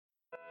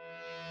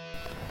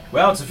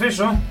Well, it's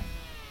official.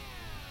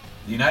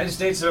 The United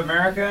States of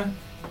America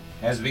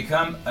has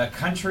become a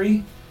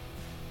country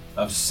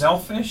of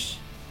selfish,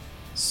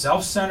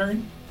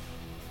 self-centered,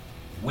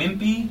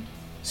 wimpy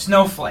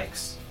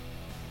snowflakes.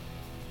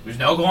 There's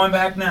no going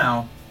back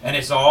now, and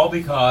it's all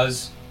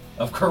because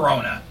of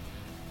Corona.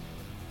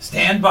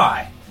 Stand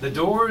by. The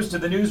doors to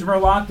the newsroom are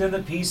locked and the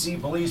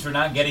PC police are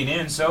not getting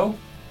in, so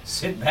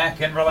sit back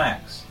and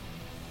relax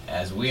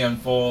as we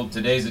unfold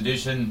today's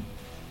edition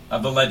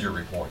of the Ledger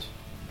Report.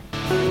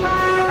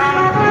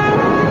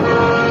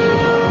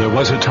 There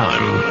was a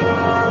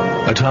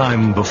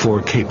time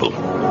before cable,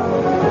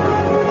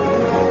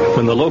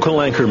 when the local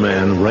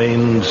anchorman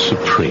reigned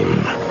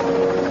supreme.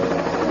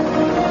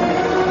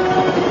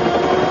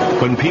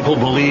 When people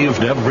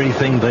believed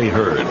everything they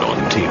heard on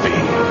TV.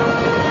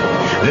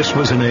 This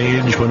was an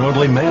age when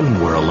only men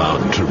were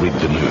allowed to read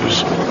the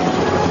news.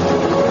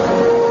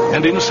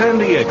 And in San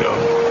Diego,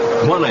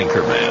 one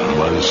anchorman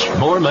was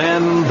more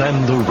man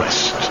than the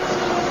rest.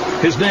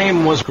 His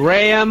name was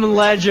Graham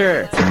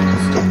Ledger.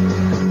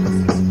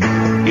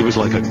 He was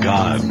like a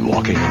god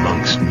walking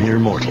amongst mere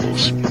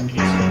mortals.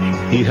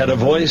 He had a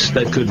voice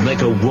that could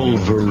make a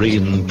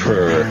wolverine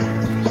purr.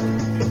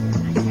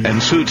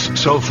 And suits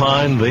so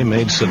fine they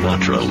made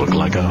Sinatra look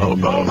like a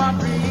hobo.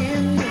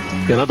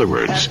 In other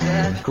words,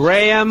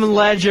 Graham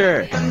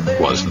Ledger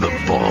was the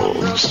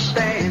balls.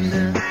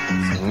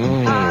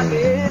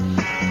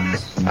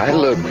 I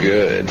look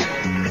good.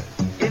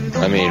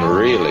 I mean,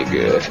 really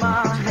good.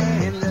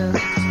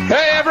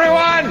 Hey,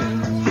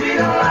 everyone!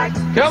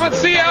 Come and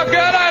see how good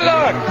I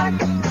look!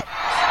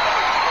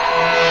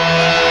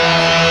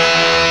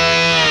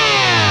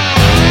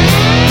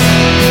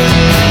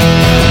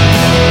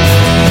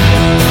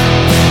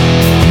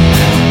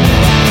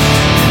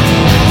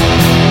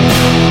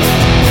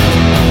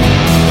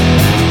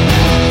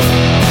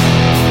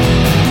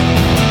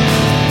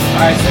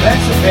 Alright, so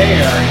that's the Bay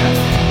Area.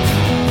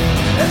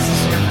 That's the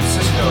San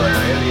Francisco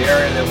area, the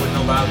area that wouldn't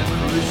allow the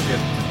cruise ship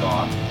to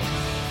dock.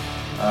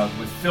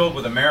 Filled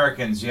with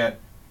Americans, yet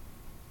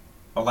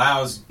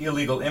allows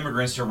illegal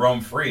immigrants to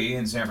roam free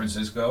in San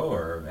Francisco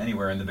or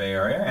anywhere in the Bay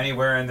Area,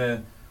 anywhere in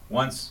the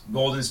once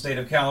golden state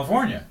of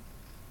California.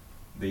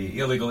 The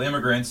illegal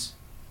immigrants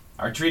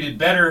are treated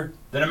better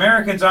than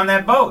Americans on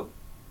that boat.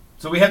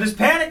 So we have this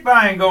panic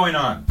buying going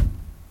on.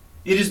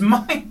 It is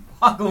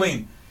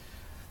mind-boggling.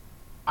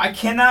 I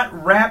cannot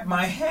wrap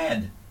my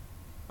head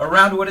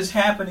around what is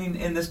happening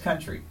in this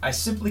country. I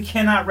simply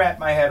cannot wrap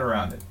my head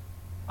around it.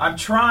 I'm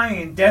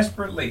trying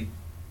desperately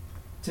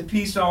to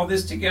piece all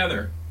this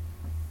together.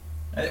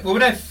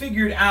 What I've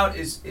figured out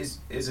is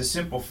a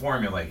simple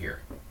formula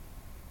here.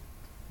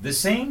 The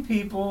same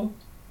people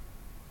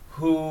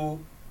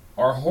who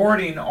are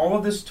hoarding all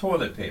of this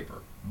toilet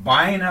paper,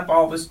 buying up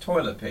all this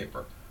toilet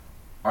paper,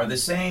 are the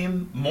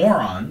same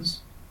morons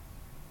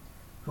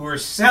who are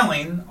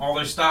selling all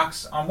their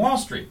stocks on Wall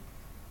Street.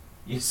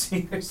 You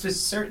see, there's a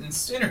certain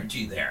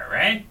synergy there,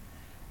 right?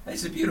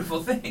 That's a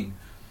beautiful thing.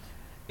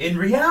 In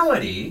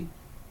reality,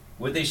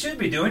 what they should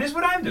be doing is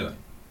what I'm doing.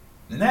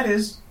 And that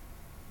is,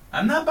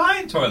 I'm not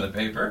buying toilet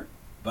paper,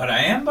 but I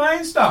am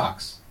buying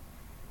stocks.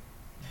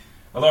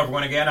 Hello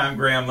everyone again, I'm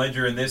Graham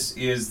Ledger, and this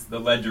is the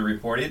Ledger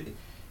Report.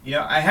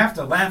 I have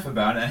to laugh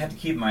about it, I have to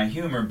keep my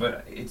humor,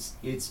 but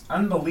it's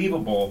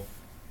unbelievable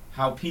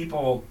how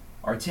people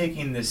are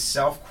taking this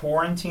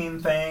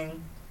self-quarantine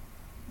thing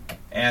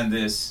and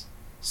this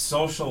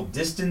social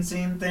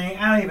distancing thing.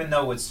 I don't even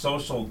know what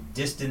social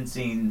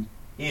distancing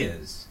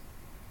is.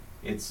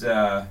 It's,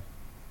 I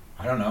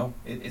don't know.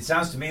 It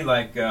sounds to me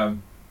like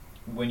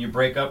when you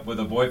break up with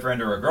a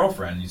boyfriend or a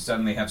girlfriend, you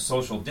suddenly have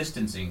social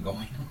distancing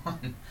going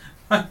on.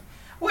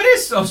 What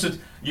is social?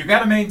 You got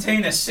to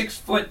maintain a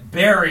 6-foot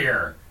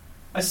barrier.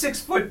 A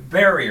 6-foot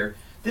barrier.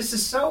 This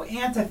is so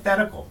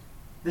antithetical.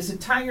 This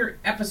entire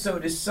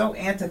episode is so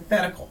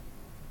antithetical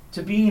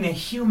to being a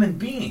human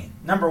being,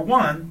 number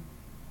one.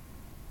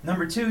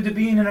 Number two, to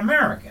being an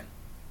American.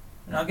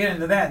 And I'll get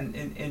into that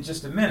in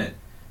just a minute.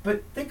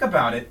 But think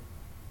about it.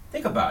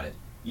 Think about it.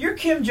 You're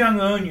Kim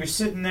Jong-un, you're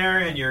sitting there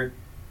and you're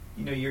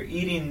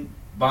eating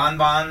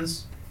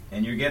bonbons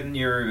and you're getting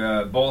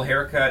your bowl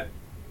haircut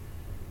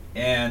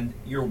and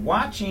you're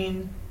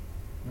watching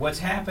what's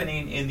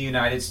happening in the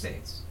United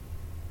States.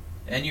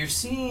 And you're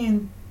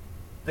seeing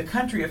the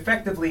country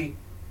effectively,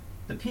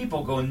 the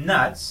people go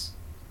nuts,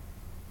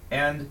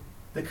 and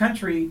the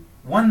country,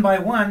 one by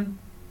one,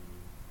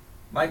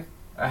 like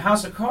a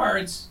house of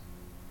cards,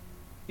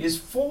 is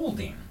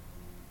folding,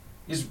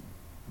 is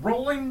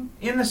rolling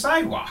in the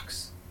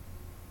sidewalks,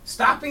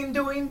 stopping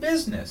doing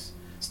business,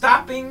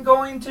 stopping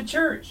going to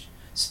church,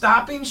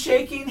 stopping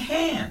shaking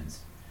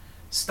hands,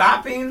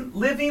 stopping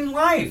living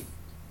life,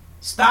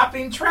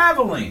 stopping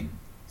traveling,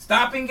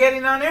 stopping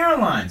getting on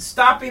airlines,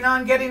 stopping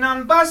on getting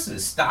on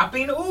buses,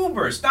 stopping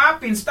Uber,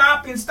 stopping.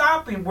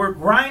 We're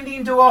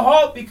grinding to a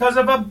halt because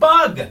of a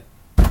bug.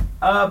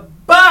 A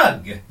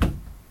bug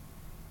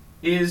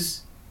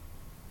is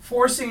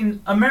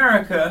forcing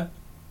America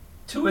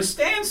to a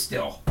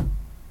standstill.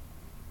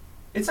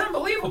 It's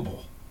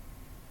unbelievable.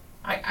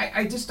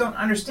 I just don't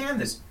understand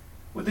this.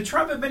 What the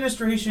Trump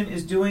administration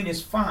is doing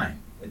is fine.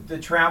 The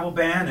travel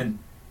ban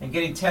and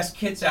getting test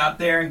kits out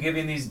there and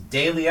giving these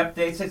daily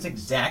updates, that's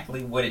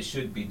exactly what it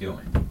should be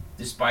doing,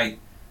 despite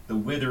the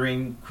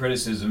withering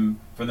criticism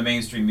from the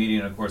mainstream media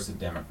and, of course, the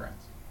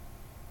Democrats.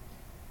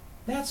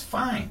 That's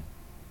fine.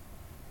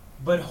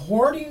 But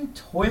hoarding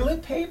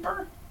toilet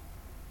paper?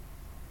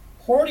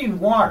 Hoarding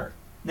water.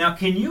 Now,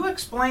 can you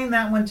explain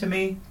that one to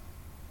me?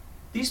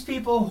 These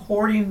people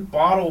hoarding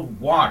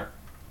bottled water.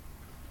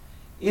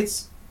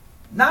 It's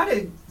not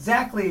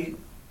exactly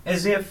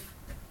as if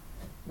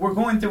we're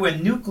going through a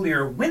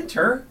nuclear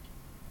winter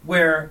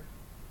where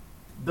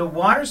the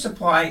water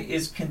supply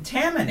is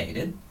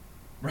contaminated,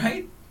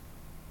 right?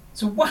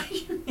 So why do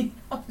you need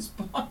all this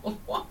bottled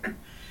water?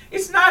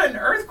 It's not an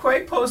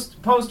earthquake,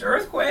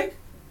 post-earthquake.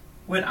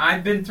 When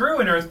I've been through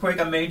an earthquake,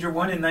 a major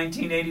one in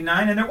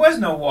 1989, and there was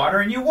no water,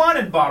 and you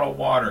wanted bottled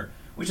water,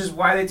 which is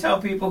why they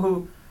tell people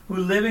who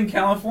live in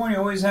California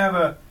always have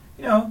a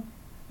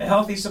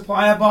healthy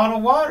supply of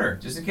bottled water,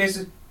 just in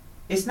case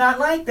it's not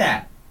like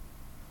that.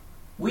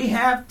 We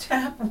have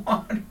tap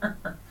water.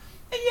 And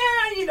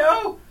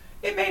yeah,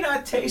 it may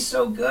not taste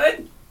so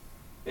good.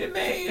 It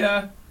may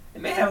have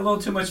a little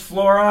too much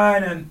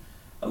fluoride and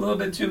a little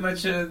bit too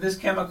much this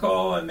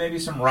chemical and maybe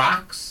some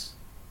rocks.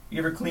 You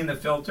ever clean the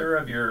filter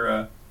of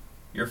your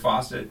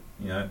faucet?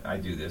 I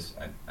do this.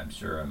 I'm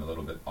sure I'm a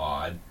little bit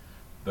odd,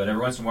 but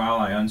every once in a while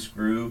I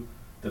unscrew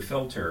the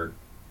filter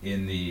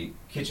in the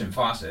kitchen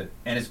faucet,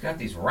 and it's got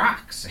these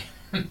rocks.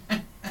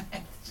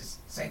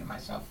 Just saying to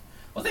myself,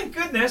 well, thank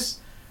goodness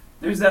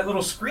there's that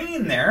little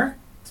screen there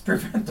to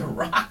prevent the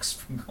rocks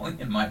from going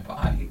in my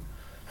body.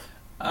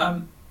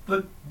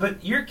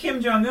 But you're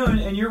Kim Jong-un,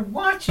 and you're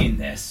watching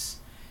this,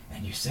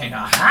 and you're saying,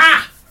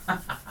 aha!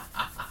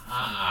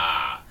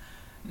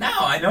 Now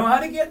I know how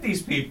to get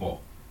these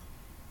people.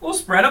 We'll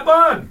spread a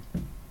bug.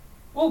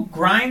 We'll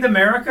grind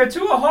America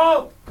to a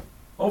halt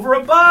over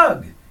a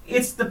bug.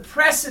 It's the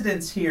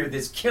precedence here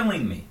that's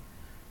killing me.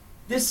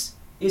 This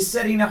is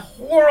setting a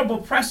horrible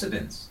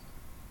precedence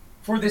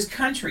for this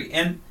country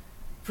and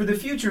for the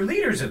future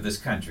leaders of this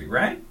country,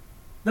 right?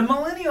 The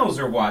millennials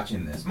are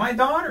watching this. My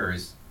daughter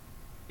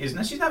she's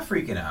not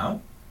freaking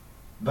out,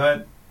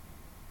 but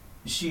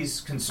she's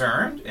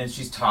concerned and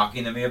she's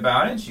talking to me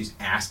about it and she's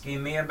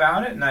asking me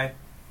about it, and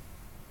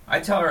I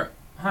tell her,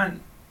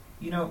 hon,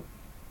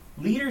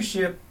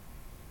 leadership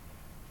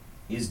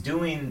is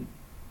doing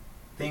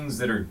things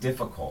that are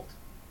difficult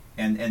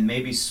and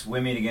maybe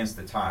swimming against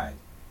the tide.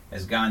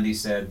 As Gandhi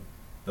said,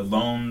 the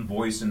lone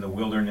voice in the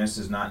wilderness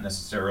is not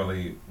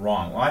necessarily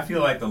wrong. Well, I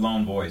feel like the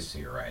lone voice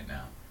here right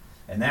now.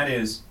 And that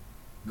is,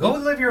 go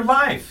live your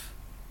life.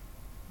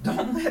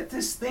 Don't let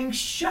this thing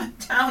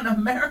shut down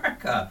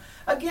America.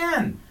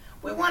 Again,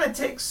 we want to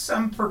take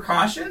some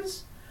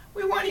precautions.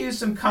 We want to use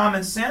some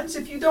common sense.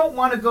 If you don't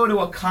want to go to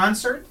a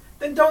concert,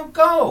 then don't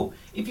go.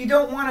 If you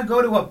don't want to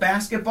go to a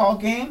basketball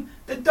game,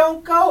 then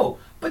don't go.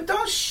 But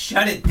don't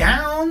shut it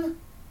down.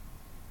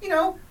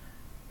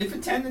 If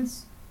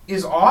attendance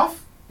is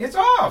off, it's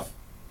off.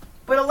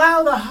 But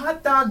allow the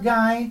hot dog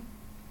guy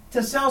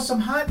to sell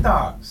some hot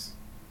dogs.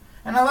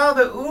 And allow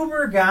the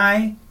Uber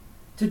guy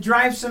to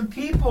drive some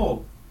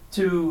people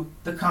to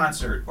the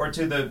concert or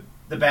to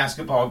the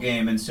basketball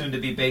game and soon to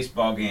be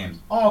baseball games.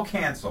 All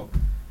canceled.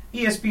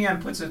 ESPN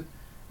puts a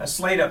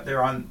slate up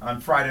there on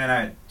Friday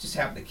night. I just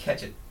happened to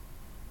catch it.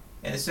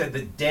 And it said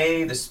the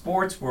day the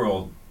sports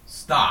world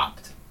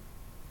stopped.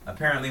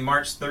 Apparently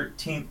March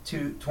 13th,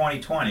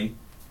 2020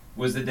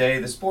 was the day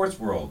the sports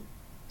world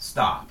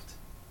stopped.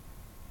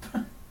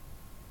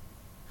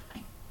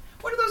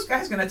 What are those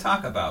guys going to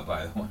talk about,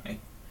 by the way?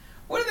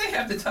 What do they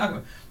have to talk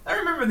about? I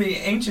remember the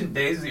ancient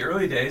days, the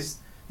early days,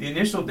 the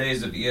initial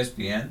days of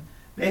ESPN.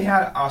 They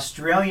had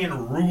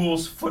Australian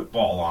rules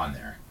football on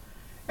there.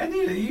 And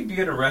you'd be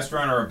at a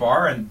restaurant or a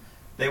bar, and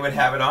they would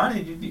have it on,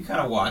 and you'd be kind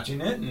of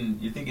watching it,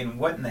 and you're thinking,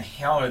 what in the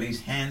hell are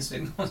these hand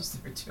signals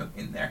they're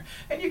doing there?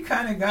 And you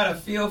kind of got a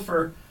feel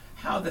for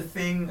how the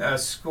thing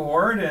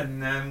scored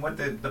and what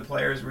the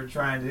players were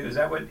trying to do. Is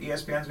that what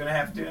ESPN's going to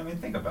have to do? I mean,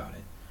 think about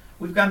it.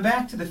 We've gone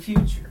back to the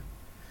future.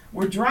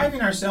 We're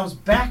driving ourselves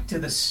back to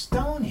the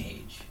Stone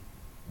Age.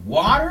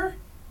 Water?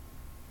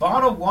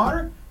 Bottled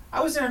water?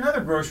 I was in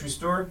another grocery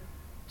store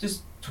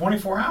just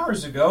 24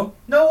 hours ago.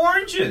 No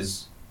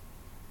oranges.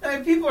 I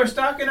mean, people are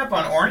stocking up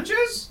on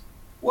oranges?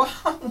 Well,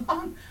 how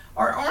long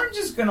are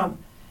oranges going to...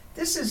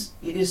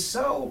 It is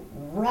so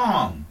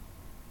wrong.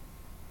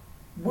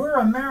 We're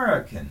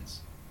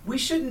Americans. We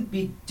shouldn't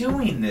be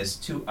doing this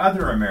to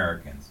other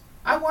Americans.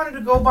 I wanted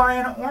to go buy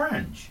an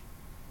orange,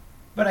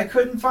 but I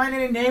couldn't find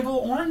any navel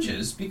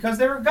oranges because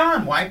they were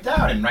gone, wiped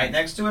out. And right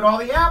next to it, all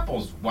the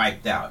apples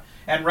wiped out.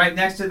 And right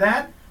next to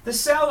that, the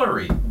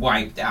celery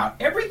wiped out.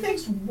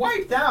 Everything's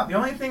wiped out. The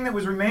only thing that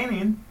was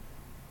remaining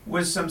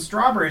was some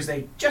strawberries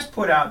they just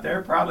put out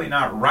there, probably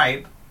not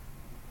ripe,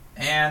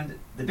 and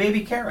the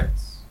baby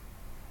carrots.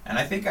 And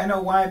I think I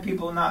know why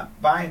people are not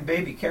buying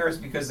baby carrots,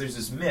 because there's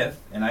this myth,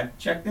 and I've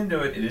checked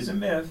into it, it is a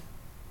myth,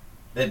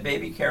 that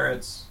baby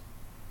carrots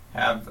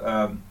have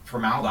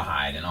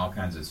formaldehyde and all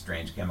kinds of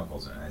strange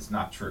chemicals in it. It's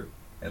not true.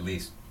 at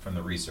least from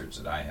the research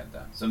that I have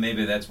done. So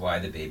maybe that's why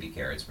the baby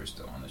carrots were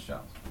still on the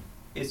shelf.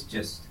 It's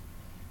just,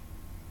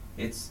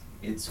 it's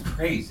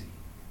crazy.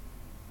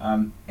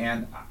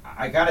 And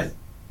I gotta,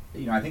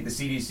 I think the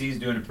CDC is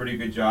doing a pretty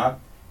good job,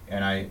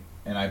 and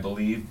I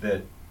believe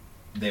that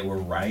they were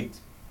right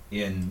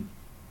in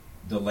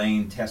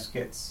delaying test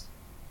kits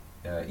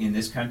in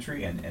this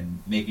country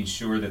and making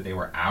sure that they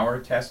were our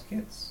test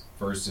kits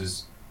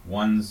versus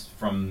ones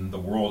from the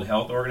World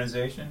Health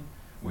Organization,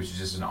 which is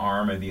just an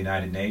arm of the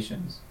United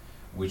Nations,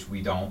 which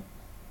we don't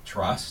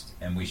trust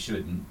and we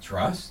shouldn't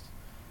trust.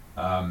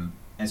 And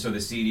so the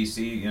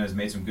CDC, has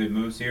made some good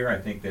moves here. I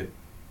think that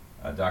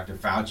Dr.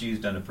 Fauci has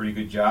done a pretty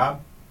good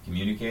job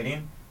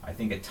communicating. I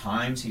think at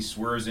times he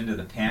swerves into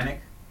the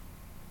panic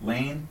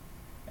lane,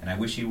 and I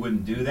wish he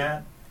wouldn't do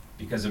that,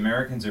 because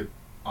Americans are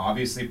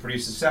obviously pretty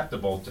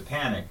susceptible to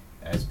panic.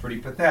 That's pretty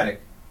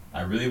pathetic.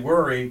 I really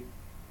worry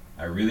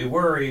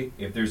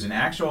if there's an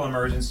actual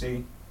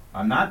emergency.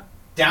 I'm not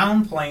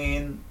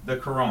downplaying the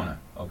corona,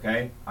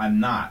 okay? I'm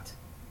not.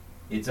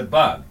 It's a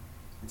bug.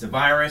 It's a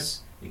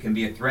virus. It can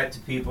be a threat to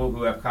people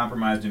who have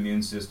compromised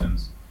immune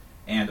systems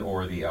and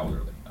or the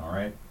elderly, all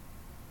right?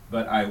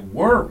 But I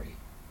worry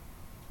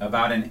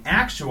about an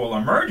actual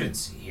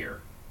emergency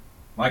here,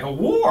 like a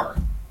war.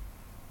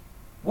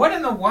 What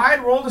in the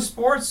wide world of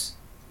sports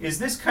is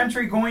this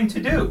country going to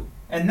do?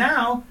 And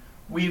now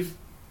we've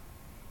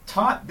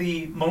taught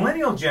the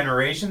millennial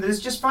generation that it's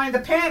just fine to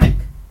panic.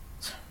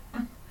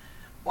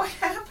 What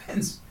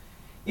happens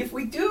if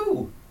we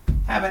do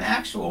have an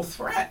actual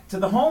threat to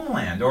the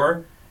homeland?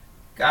 Or,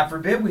 God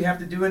forbid, we have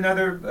to do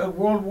another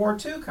World War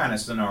II kind of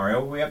scenario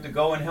where we have to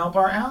go and help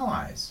our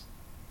allies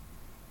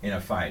in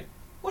a fight.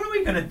 What are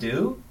we going to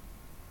do?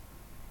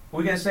 Are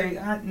we going to say,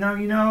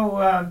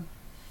 no,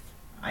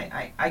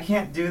 I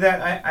can't do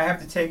that. I have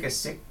to take a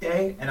sick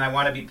day and I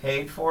want to be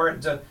paid for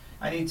it. So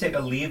I need to take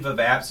a leave of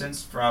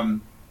absence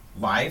from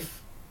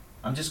life.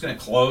 I'm just going to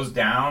close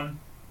down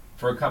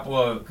for a couple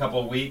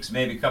of weeks,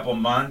 maybe a couple of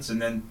months,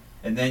 and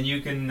then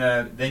you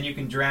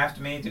can draft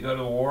me to go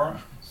to war.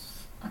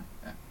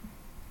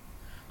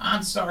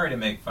 I'm sorry to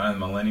make fun of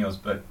the millennials,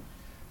 but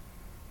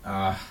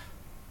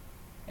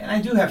and I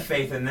do have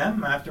faith in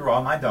them. After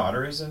all, my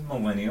daughter is a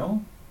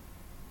millennial.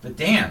 But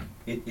damn,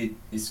 it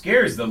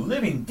scares the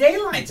living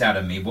daylights out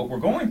of me what we're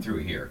going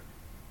through here.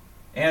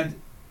 And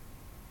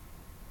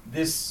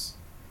this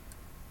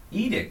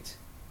edict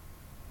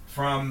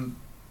from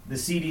the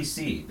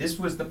CDC, this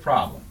was the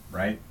problem,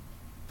 right?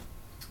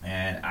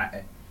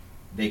 And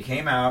they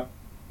came out,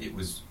 it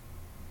was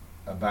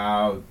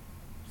about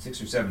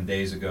 6 or 7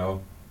 days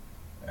ago.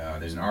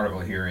 There's an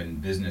article here in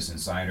Business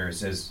Insider. It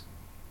says,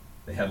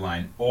 the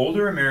headline,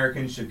 older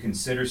Americans should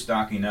consider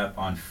stocking up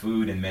on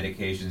food and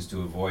medications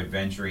to avoid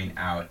venturing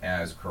out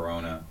as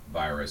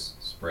coronavirus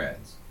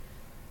spreads.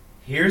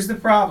 Here's the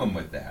problem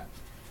with that.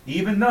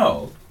 Even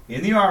though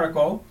in the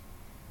article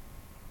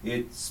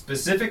it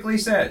specifically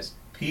says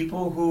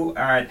people who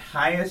are at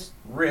highest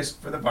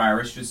risk for the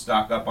virus should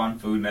stock up on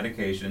food,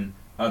 medication,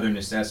 other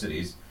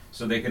necessities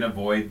so they can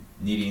avoid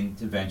needing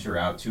to venture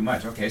out too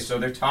much. Okay, so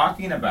they're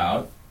talking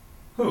about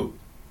who?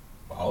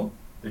 Well,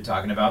 they're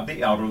talking about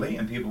the elderly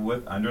and people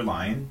with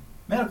underlying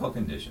medical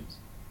conditions.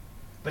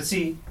 But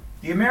see,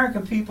 the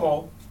American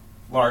people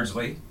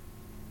largely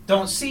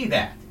don't see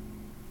that.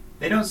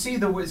 They don't see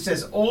it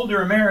says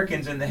older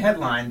Americans in the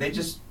headline. They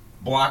just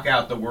block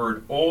out the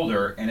word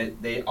older,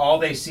 and all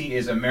they see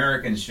is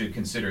Americans should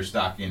consider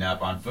stocking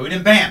up on food,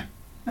 and bam,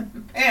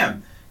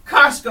 bam,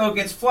 Costco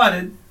gets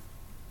flooded,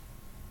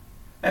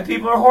 and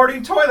people are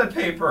hoarding toilet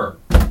paper,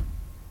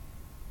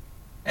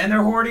 and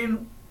they're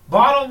hoarding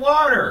bottled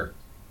water.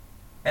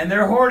 And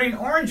they're hoarding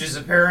oranges,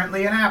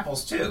 apparently, and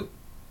apples, too.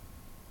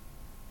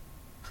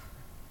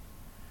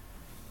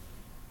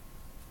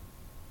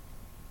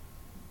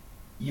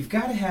 You've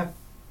got to have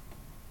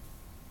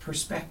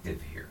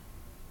perspective here.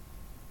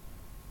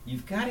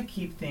 You've got to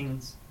keep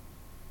things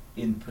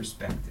in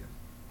perspective.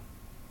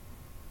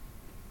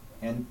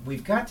 And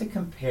we've got to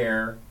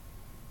compare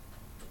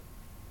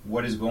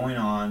what is going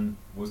on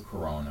with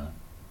Corona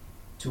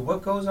to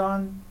what goes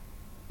on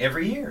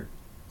every year.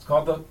 It's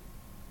called the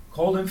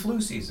cold and flu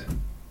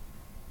season.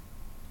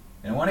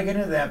 And I want to get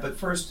into that, but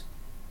first,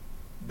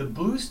 the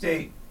blue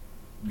state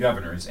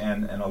governors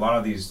and a lot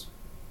of these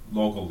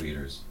local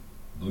leaders,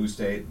 blue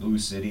state, blue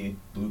city,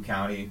 blue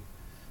county,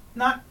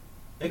 not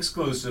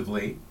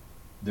exclusively.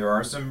 There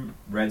are some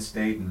red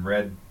state and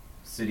red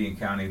city and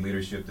county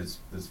leadership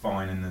that's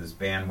falling into this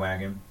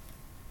bandwagon.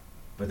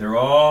 But they're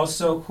all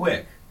so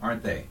quick,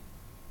 aren't they,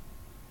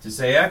 to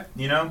say,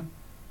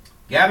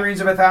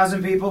 gatherings of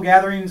 1,000 people,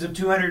 gatherings of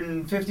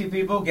 250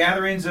 people,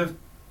 gatherings of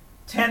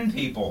 10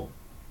 people,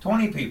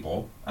 20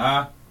 people,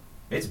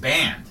 it's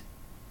banned.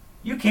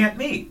 You can't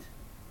meet.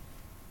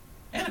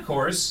 And of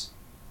course,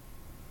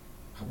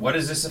 what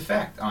does this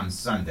affect on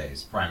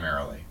Sundays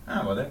primarily?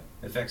 Well, that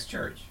affects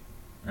church,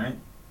 right?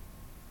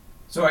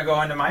 So I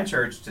go into my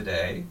church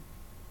today,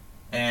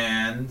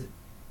 and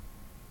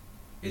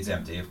it's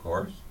empty, of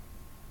course.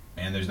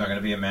 And there's not going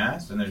to be a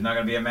mass, and there's not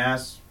going to be a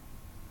mass,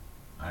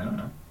 I don't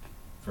know,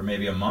 for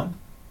maybe a month.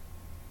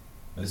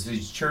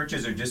 These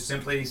churches are just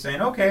simply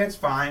saying, okay, it's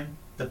fine.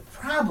 The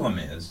problem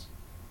is,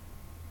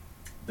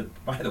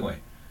 by the way,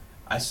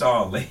 I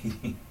saw a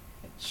lady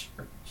at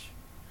church,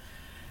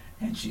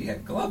 and she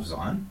had gloves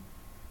on.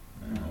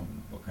 I don't know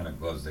what kind of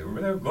gloves they were,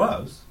 but they were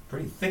gloves,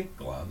 pretty thick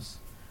gloves.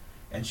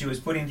 And she was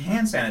putting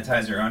hand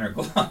sanitizer on her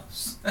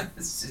gloves.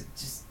 It's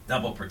just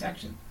double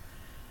protection.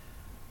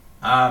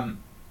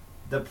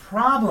 The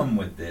problem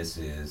with this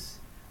is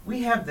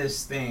we have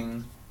this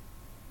thing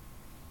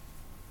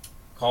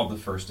called the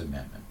First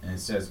Amendment. And it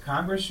says,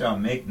 Congress shall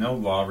make no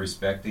law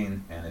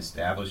respecting an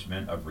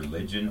establishment of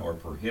religion or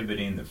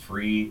prohibiting the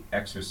free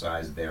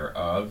exercise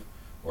thereof,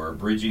 or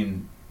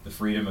abridging the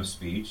freedom of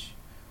speech,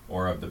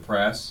 or of the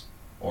press,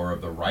 or of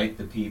the right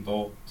the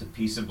people to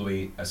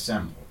peaceably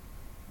assemble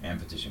and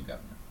petition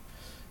government.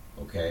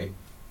 Okay?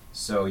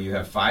 So you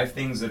have 5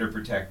 things that are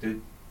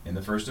protected in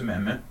the First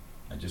Amendment.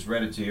 I just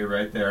read it to you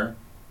right there.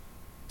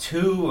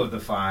 2 of the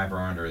 5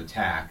 are under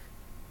attack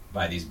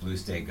by these blue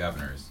state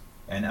governors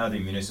and other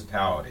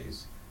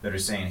municipalities that are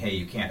saying, hey,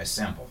 you can't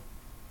assemble.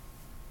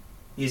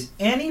 Is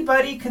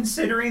anybody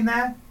considering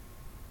that?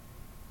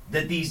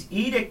 That these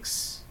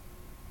edicts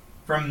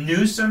from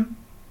Newsom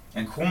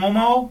and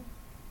Cuomo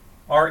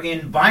are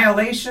in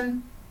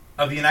violation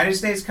of the United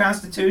States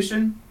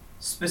Constitution,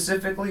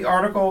 specifically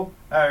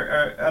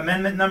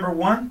Amendment number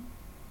 1?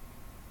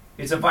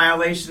 It's a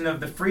violation of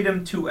the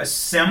freedom to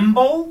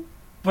assemble,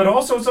 but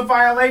also it's a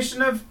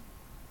violation of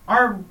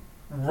our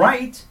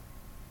right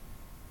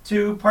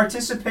to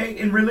participate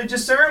in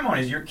religious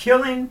ceremonies. You're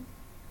killing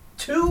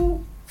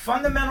 2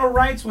 fundamental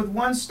rights with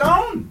 1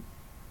 stone.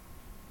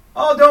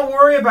 Oh, don't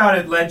worry about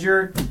it,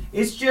 Ledger.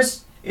 It's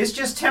just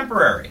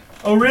temporary.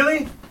 Oh,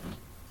 really?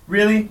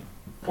 Really?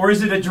 Or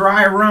is it a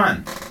dry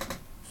run?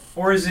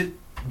 Or is it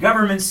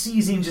government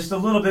seizing just a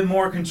little bit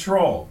more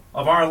control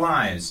of our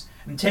lives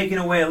and taking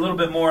away a little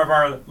bit more of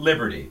our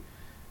liberty?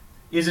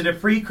 Is it a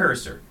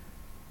precursor?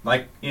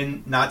 Like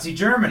in Nazi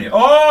Germany.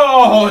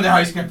 Oh, now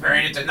he's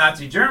comparing it to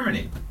Nazi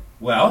Germany.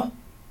 Well,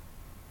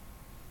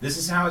 this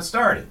is how it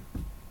started.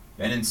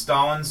 And in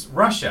Stalin's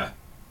Russia,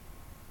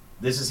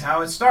 this is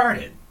how it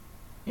started.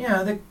 You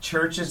know, the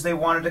churches, they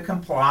wanted to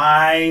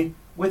comply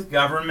with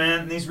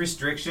government and these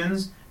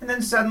restrictions, and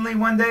then suddenly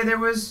one day there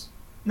was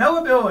no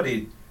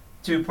ability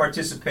to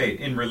participate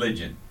in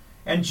religion.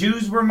 And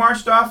Jews were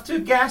marched off to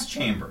gas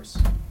chambers.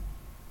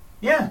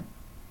 Yeah.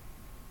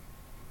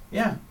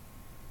 Yeah.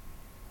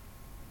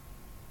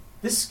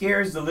 This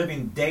scares the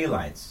living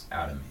daylights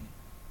out of me.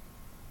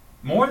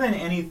 More than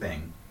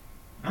anything,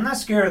 I'm not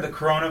scared of the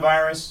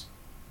coronavirus.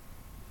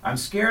 I'm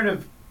scared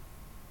of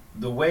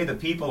the way the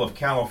people of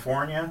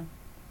California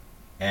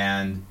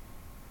and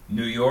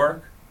New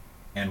York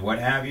and what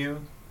have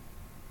you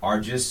are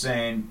just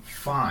saying,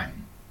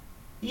 fine.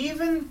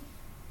 Even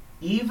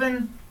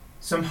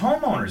some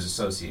homeowners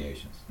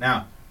associations.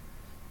 Now,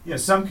 you know,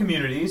 some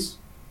communities,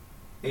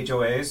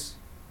 HOAs,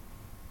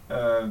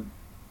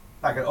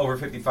 like an over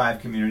 55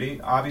 community,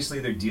 obviously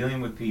they're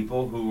dealing with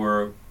people who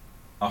are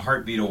a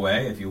heartbeat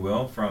away, if you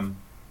will, from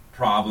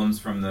problems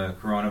from the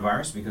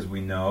coronavirus, because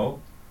we know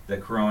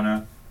that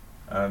corona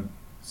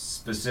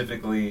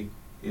specifically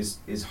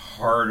is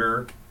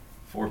harder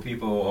for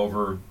people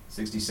over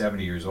 60,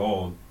 70 years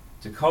old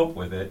to cope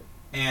with it,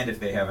 and if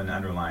they have an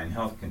underlying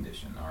health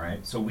condition, all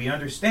right? So we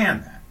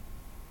understand that.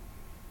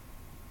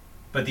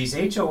 But these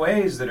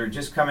HOAs that are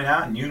just coming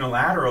out and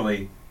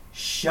unilaterally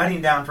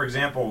shutting down, for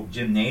example,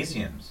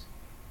 gymnasiums,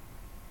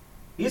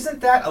 isn't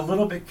that a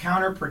little bit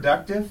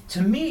counterproductive?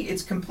 To me,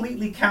 it's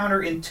completely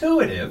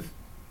counterintuitive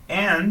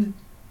and,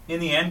 in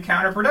the end,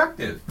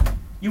 counterproductive.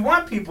 You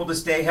want people to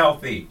stay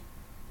healthy.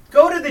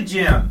 Go to the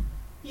gym.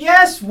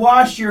 Yes,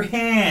 wash your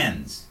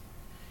hands.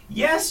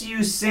 Yes,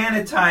 use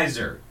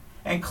sanitizer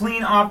and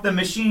clean off the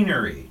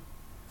machinery.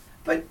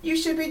 But you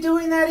should be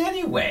doing that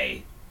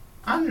anyway.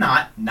 I'm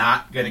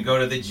not going to go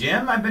to the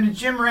gym. I've been a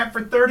gym rat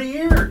for 30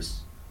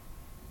 years.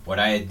 What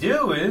I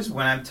do is,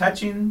 when I'm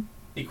touching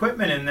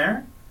equipment in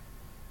there,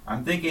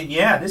 I'm thinking,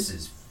 yeah, this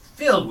is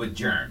filled with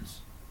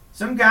germs.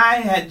 Some guy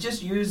had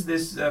just used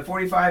this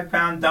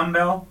 45-pound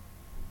dumbbell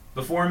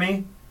before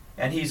me,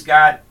 and he's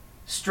got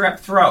strep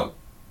throat.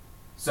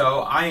 So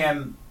I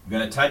am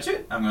going to touch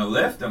it, I'm going to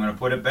lift, I'm going to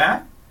put it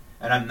back,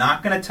 and I'm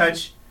not going to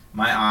touch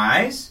my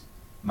eyes,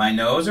 my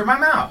nose, or my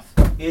mouth.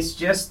 It's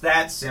just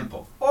that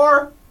simple.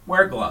 Or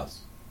wear gloves.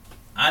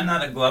 I'm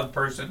not a glove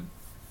person.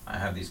 I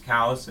have these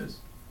calluses.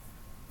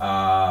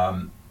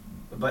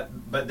 But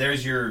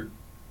there's your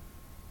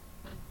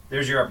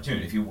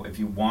opportunity. If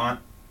you want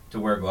to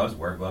wear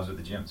gloves at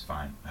the gym. It's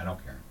fine. I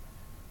don't care.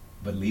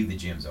 But leave the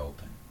gyms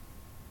open.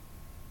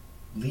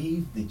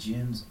 Leave the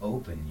gyms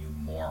open, you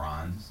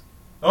morons.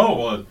 Oh,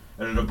 well,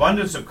 an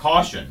abundance of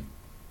caution.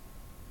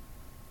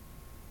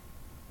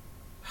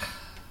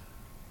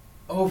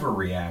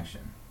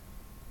 Overreaction.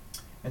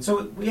 And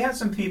so we had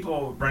some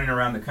people running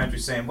around the country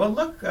saying, well,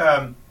 look,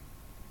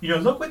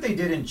 look what they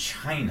did in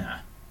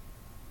China.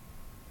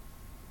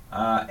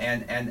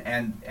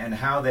 And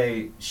how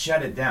they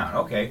shut it down.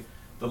 Okay,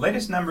 the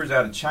latest numbers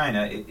out of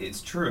China,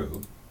 it's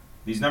true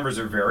these numbers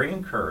are very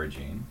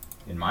encouraging,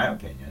 in my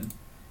opinion.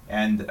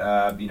 And,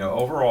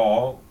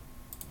 overall,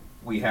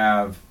 we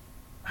have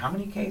how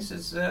many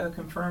cases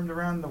confirmed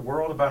around the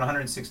world? About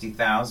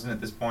 160,000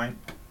 at this point.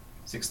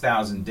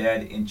 6,000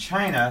 dead. In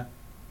China,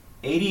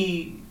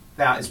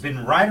 80,000. It's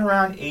been right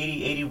around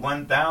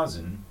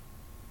 81,000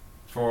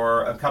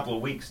 for a couple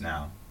of weeks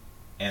now.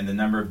 And the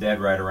number of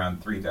dead right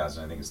around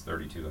 3,000. I think it's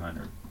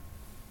 3,200.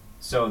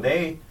 So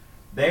they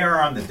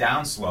are on the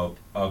downslope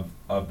of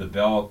the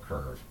bell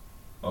curve.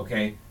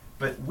 Okay?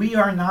 But we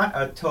are not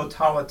a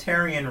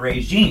totalitarian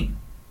regime,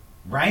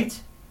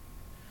 right?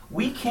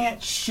 We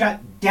can't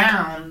shut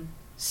down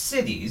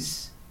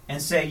cities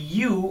and say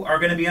you are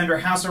going to be under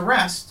house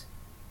arrest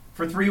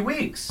for 3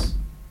 weeks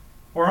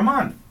or a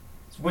month.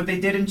 It's what they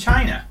did in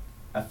China,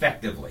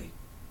 effectively.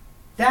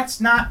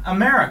 That's not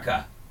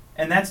America,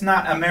 and that's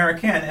not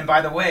American, and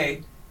by the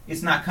way,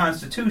 it's not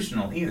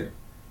constitutional either.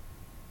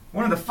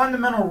 One of the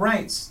fundamental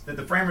rights that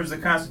the framers of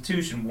the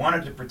Constitution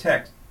wanted to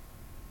protect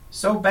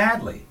so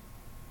badly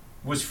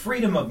was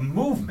freedom of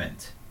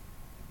movement.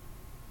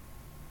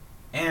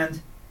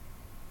 And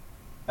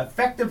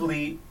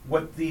effectively,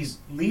 what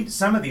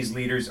some of these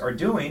leaders are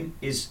doing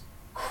is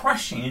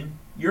crushing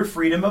your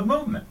freedom of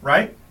movement,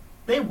 right?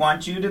 They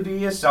want you to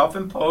be a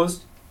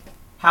self-imposed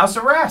house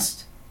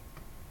arrest.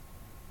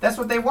 That's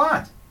what they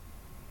want.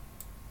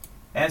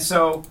 And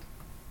so,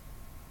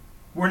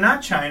 we're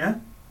not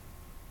China,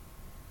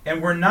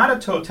 and we're not a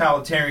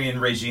totalitarian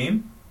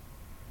regime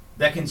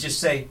that can just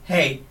say,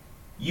 hey,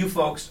 you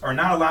folks are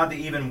not allowed to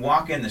even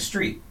walk in the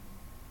street.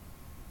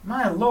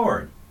 My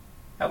Lord,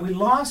 have we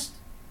lost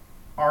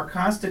our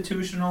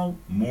constitutional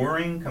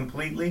mooring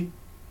completely?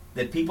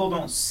 That people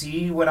don't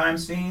see what I'm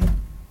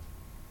seeing?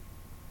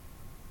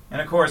 And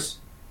of course,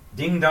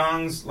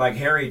 ding-dongs like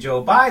Harry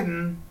Joe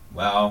Biden,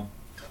 well,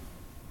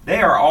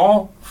 they are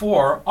all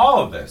for all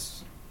of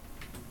this.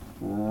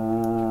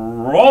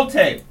 Roll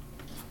tape.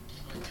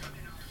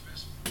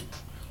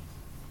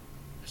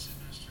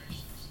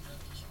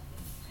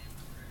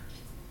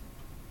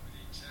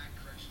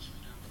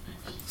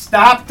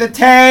 Stop the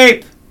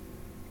tape!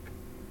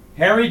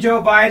 Harry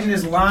Joe Biden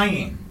is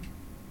lying,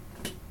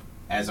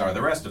 as are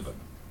the rest of them.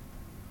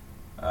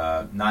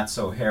 Not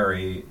so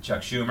hairy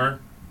Chuck Schumer,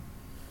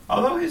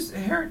 although his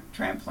hair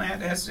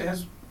transplant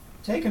has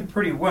taken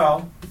pretty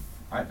well.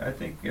 I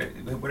think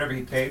whatever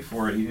he paid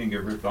for it, he didn't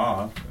get ripped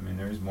off. I mean,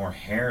 there's more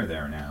hair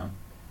there now.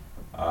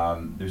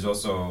 There's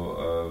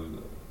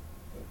also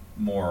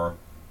more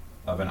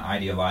of an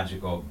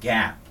ideological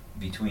gap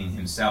between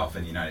himself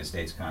and the United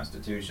States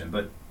Constitution.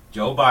 But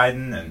Joe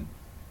Biden and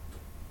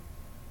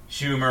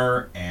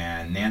Schumer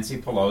and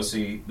Nancy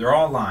Pelosi, they're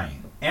all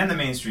lying. And the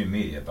mainstream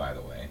media, by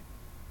the way.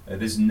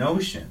 This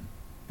notion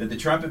that the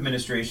Trump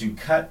administration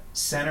cut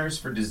Centers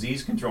for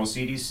Disease Control,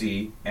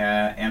 CDC,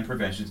 and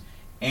Prevention's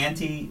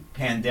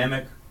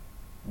anti-pandemic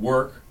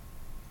work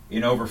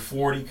in over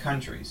 40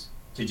 countries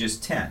to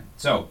just 10.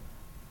 So,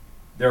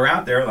 they're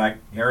out there, like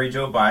Harry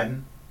Joe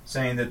Biden,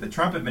 saying that the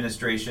Trump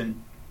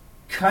administration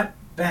cut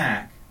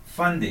back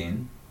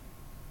funding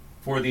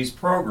for these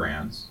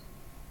programs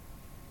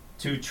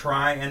to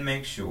try and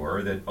make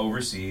sure that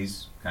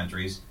overseas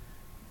countries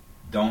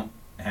don't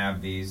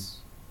have these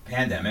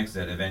pandemics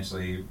that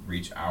eventually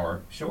reach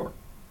our shore.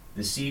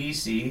 The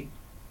CDC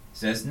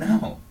says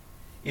no,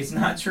 it's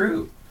not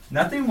true.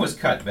 Nothing was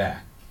cut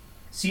back.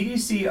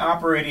 CDC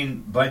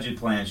operating budget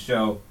plans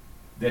show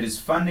that its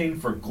funding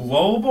for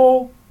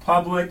global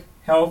public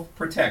health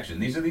protection,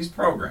 these are these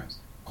programs,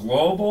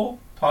 global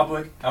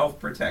public health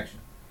protection,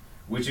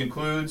 which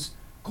includes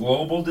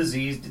global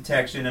disease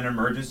detection and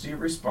emergency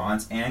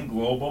response and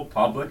global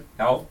public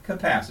health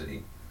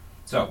capacity.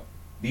 So,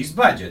 these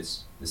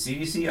budgets, the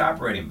CDC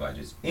operating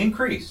budgets,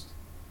 increased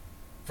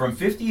from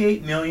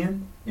 $58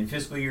 million in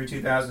fiscal year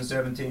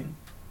 2017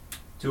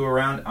 to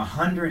around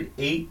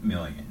 $108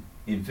 million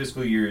in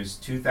fiscal years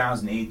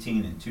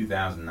 2018 and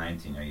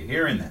 2019. Are you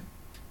hearing that?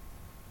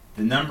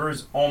 The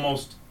numbers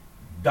almost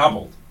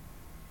doubled.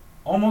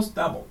 Almost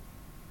doubled.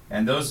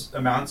 And those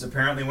amounts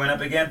apparently went up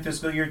again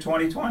fiscal year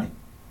 2020.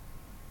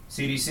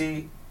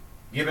 CDC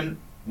given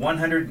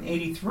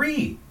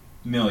 $183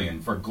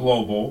 million for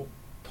global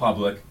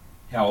public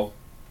health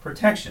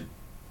protection.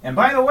 And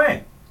by the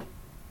way,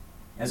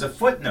 as a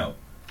footnote,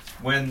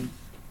 when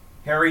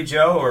Harry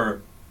Joe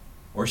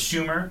or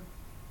Schumer,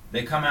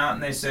 they come out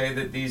and they say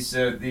that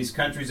these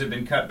countries have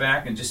been cut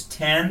back and just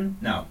 10?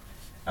 No.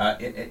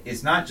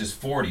 It's not just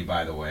 40,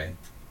 by the way.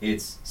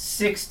 It's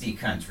 60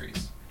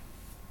 countries.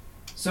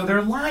 So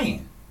they're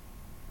lying.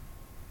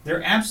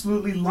 They're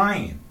absolutely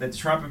lying that the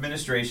Trump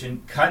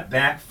administration cut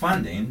back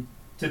funding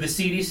to the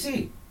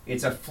CDC.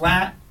 It's a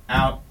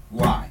flat-out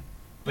lie.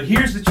 But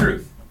here's the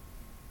truth.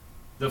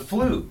 The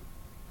flu,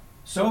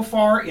 so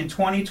far in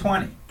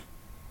 2020,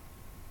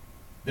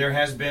 there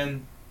has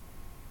been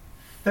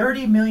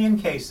 30 million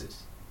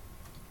cases.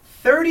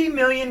 30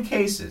 million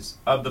cases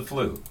of the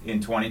flu in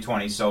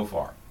 2020 so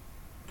far.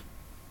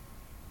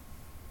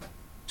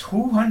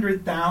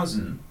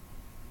 200,000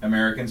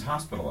 Americans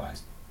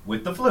hospitalized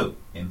with the flu,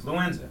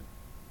 influenza.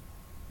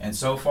 And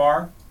so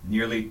far,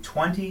 nearly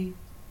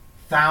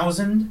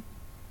 20,000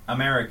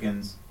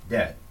 Americans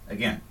dead.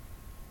 Again,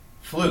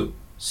 flu.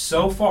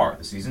 So far,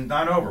 the season's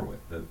not over with,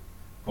 the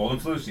cold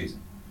and flu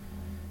season.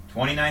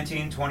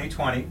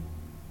 2019-2020,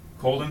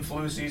 cold and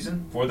flu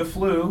season. For the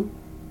flu,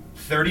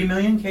 30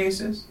 million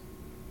cases,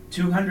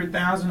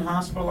 200,000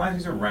 hospitalized.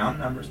 These are round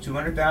numbers.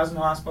 200,000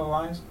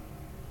 hospitalized,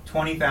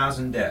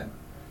 20,000 dead.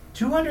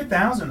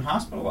 200,000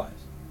 hospitalized.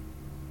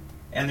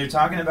 And they're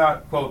talking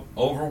about, quote,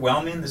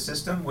 overwhelming the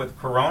system with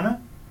corona.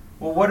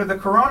 Well, what are the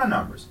corona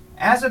numbers?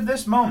 As of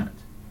this moment,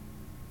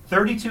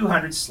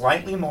 3,200,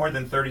 slightly more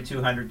than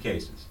 3,200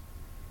 cases.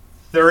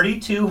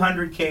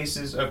 3,200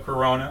 cases of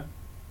corona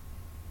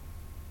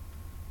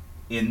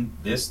in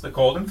this, the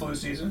cold and flu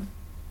season.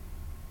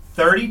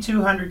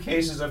 3,200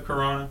 cases of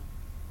corona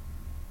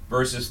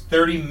versus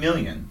 30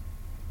 million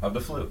of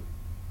the flu.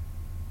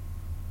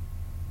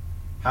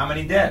 How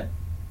many dead?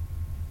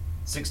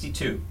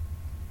 62.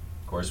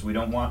 Of course, we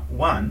don't want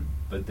one,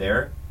 but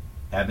there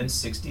have been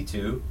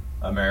 62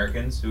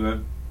 Americans who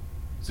have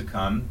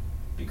succumbed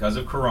because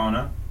of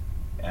corona,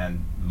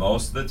 and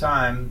most of the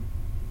time,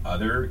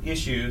 other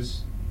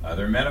issues,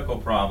 other medical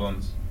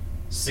problems.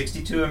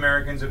 62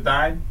 Americans have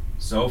died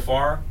so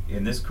far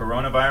in this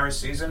coronavirus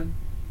season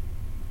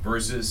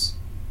versus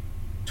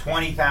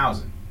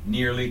 20,000,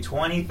 nearly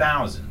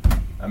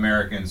 20,000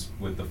 Americans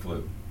with the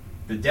flu.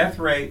 The death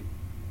rate,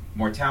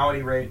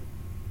 mortality rate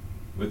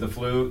with the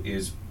flu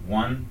is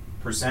 1%,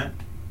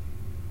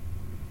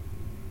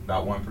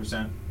 about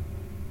 1%.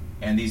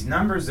 And these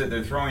numbers that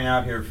they're throwing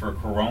out here for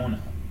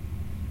corona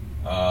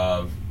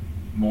of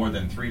more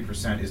than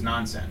 3% is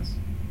nonsense.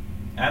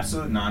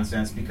 Absolute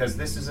nonsense, because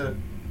this is a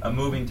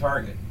moving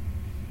target.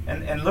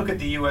 And look at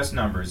the U.S.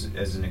 numbers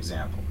as an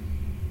example.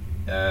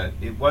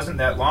 It wasn't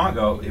that long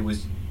ago, it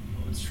was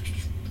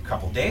a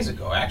couple days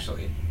ago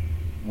actually,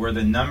 where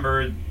the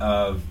number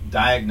of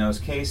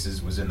diagnosed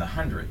cases was in the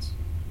hundreds.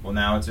 Well,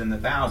 now it's in the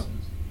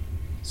thousands.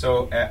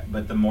 So,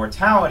 but the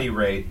mortality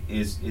rate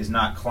is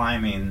not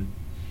climbing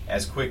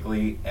as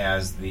quickly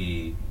as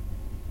the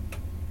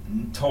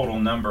total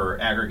number,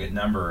 aggregate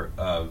number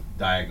of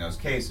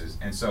diagnosed cases.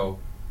 And so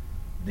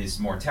this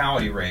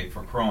mortality rate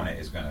for corona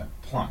is going to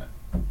plummet.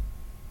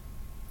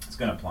 It's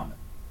going to plummet.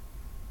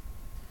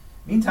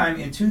 Meantime,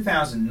 in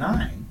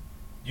 2009,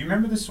 do you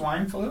remember the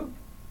swine flu?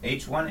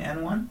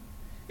 H1N1?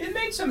 It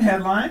made some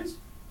headlines.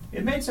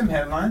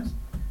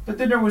 But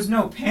then there was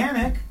no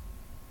panic.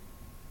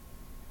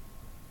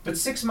 But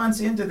 6 months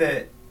into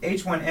the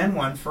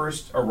H1N1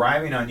 first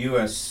arriving on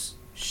U.S.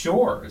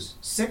 shores,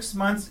 6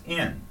 months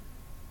in,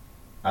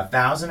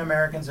 1,000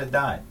 Americans had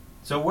died.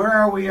 So where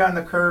are we on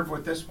the curve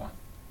with this one?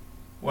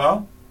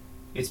 Well,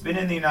 it's been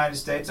in the United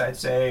States, I'd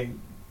say,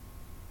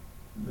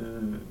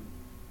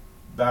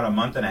 about a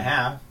month and a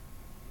half,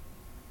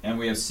 and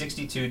we have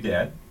 62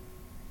 dead.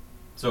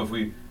 So if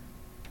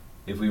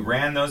we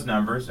ran those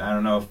numbers, I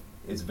don't know if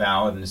it's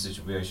valid in a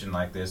situation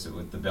like this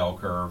with the bell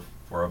curve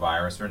for a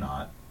virus or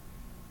not,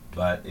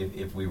 but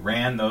if we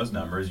ran those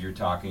numbers, you're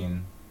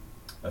talking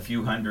a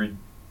few hundred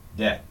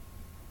dead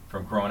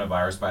from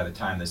coronavirus by the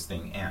time this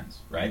thing ends,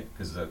 right?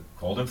 Because the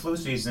cold and flu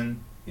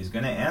season is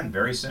going to end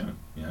very soon.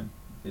 You know,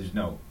 there's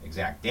no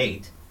exact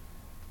date,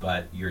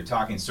 but you're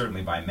talking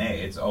certainly by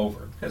May it's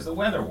over because the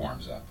weather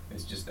warms up.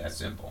 It's just that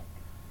simple.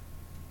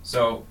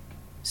 So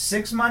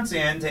 6 months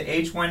into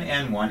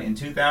H1N1 in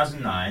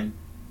 2009,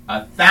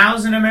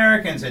 1,000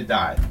 Americans had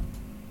died.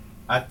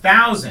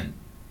 1,000.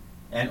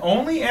 And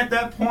only at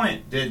that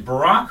point did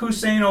Barack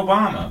Hussein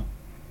Obama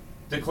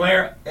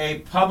declare a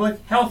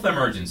public health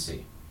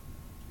emergency.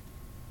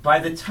 By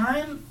the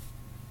time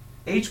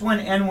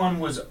H1N1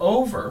 was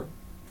over,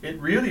 it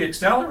really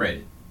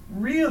accelerated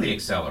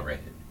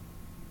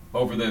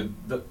over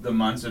the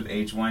months of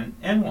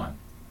H1N1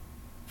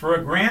 for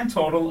a grand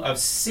total of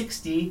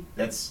 60,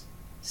 that's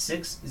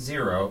 60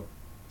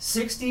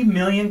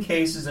 million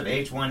cases of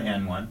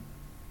H1N1,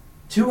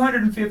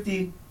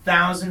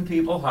 250,000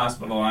 people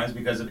hospitalized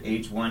because of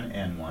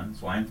H1N1,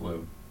 swine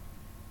flu,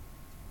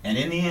 and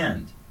in the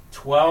end,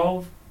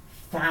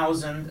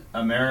 12,000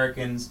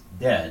 Americans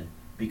dead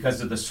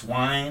because of the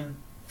swine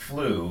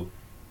flu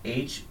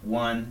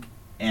H1N1.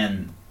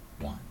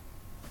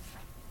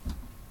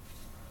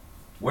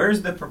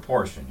 Where's the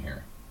proportion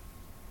here?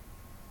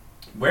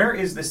 Where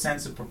is the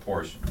sense of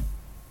proportion?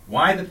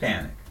 Why the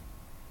panic?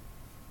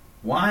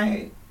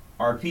 Why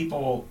are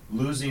people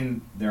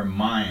losing their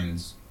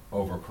minds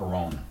over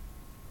corona?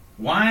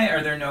 Why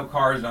are there no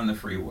cars on the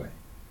freeway?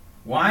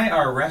 Why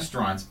are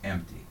restaurants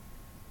empty?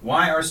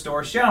 Why are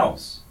store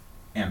shelves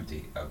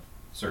empty of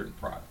certain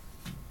products?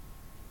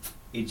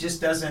 It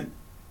just doesn't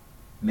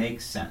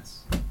make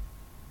sense.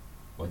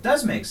 What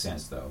does make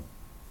sense, though,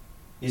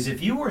 is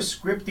if you were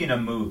scripting a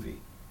movie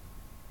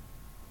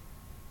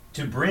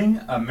to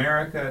bring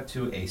America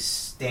to a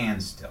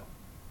standstill,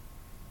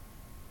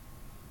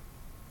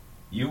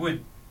 you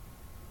would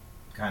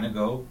kind of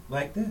go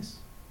like this.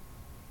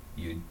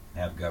 You'd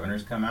have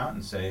governors come out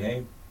and say,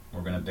 hey,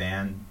 we're going to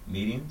ban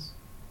meetings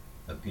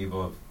of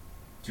people of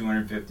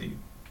 250,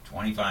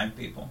 25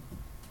 people.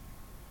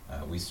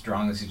 We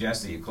strongly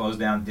suggest that you close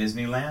down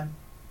Disneyland,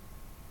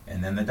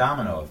 and then the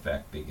domino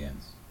effect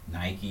begins.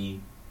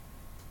 Nike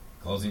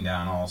closing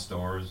down all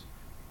stores.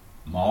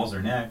 Malls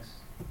are next,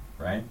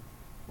 right?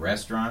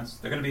 Restaurants,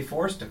 they're going to be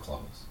forced to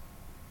close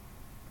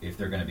if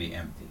they're going to be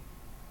empty.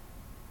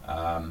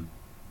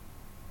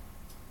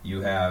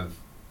 You have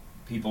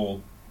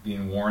people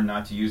being warned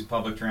not to use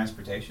public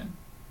transportation.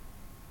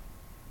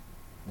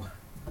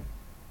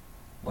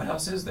 What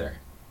else is there?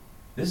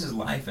 This is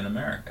life in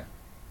America.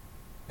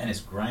 And it's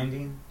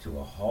grinding to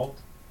a halt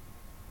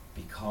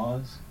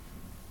because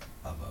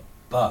of a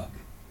bug.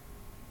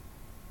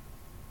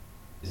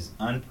 This is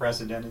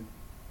unprecedented.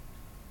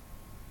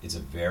 It's a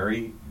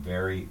very,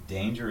 very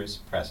dangerous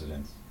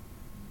precedent.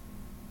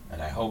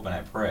 And I hope and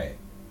I pray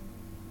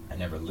I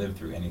never live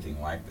through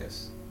anything like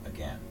this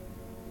again.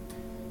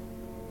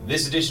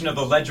 This edition of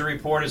the Ledger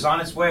Report is on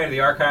its way to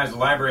the archives of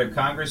the Library of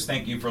Congress.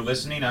 Thank you for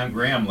listening. I'm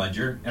Graham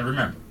Ledger. And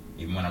remember,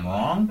 even when I'm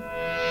wrong,